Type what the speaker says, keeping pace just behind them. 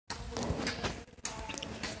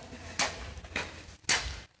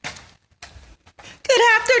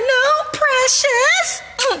precious.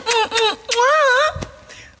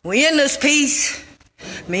 We in this piece.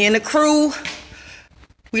 Me and the crew.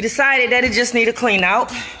 We decided that it just need to clean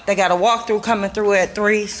out. They got a walkthrough coming through at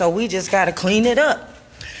 3, so we just got to clean it up.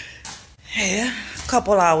 Yeah, a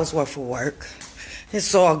couple hours worth of work.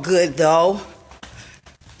 It's all good, though.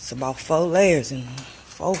 It's about 4 layers and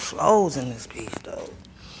 4 floors in this piece, though.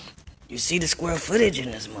 You see the square footage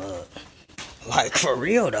in this mug. Like, for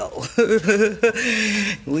real, though.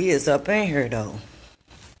 We is up in here, though.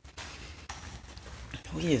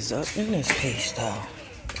 We is up in this piece, though.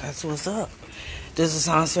 That's what's up. This is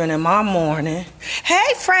answering in my morning.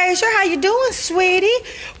 Hey, Frazier, how you doing, sweetie?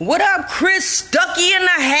 What up, Chris Stucky in the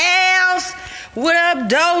house? What up,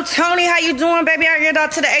 Doe? Tony, how you doing, baby? I'll get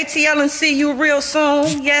out to the ATL and see you real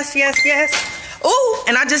soon. Yes, yes, yes. Ooh,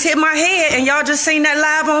 and I just hit my head, and y'all just seen that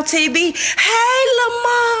live on TV. Hey,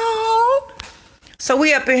 Lamont. So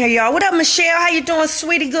we up in here, y'all. What up, Michelle? How you doing,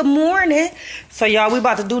 sweetie? Good morning. So, y'all, we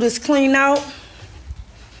about to do this clean out.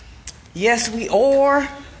 Yes, we are.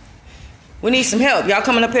 We need some help. Y'all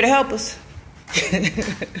coming up here to help us?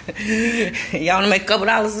 Y'all want to make a couple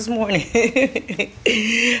dollars this morning?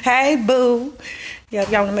 Hey, boo. Y'all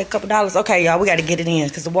want to make a couple dollars? Okay, y'all, we got to get it in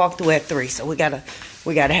because the walkthrough at 3. So we gotta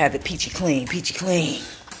have it peachy clean, peachy clean.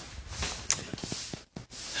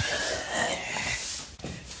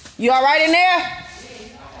 You all right in there?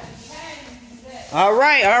 All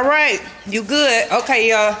right. You good? Okay,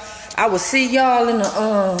 y'all. I will see y'all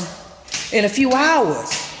in a few hours.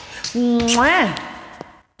 Mwah.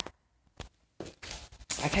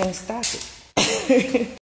 I can't stop it.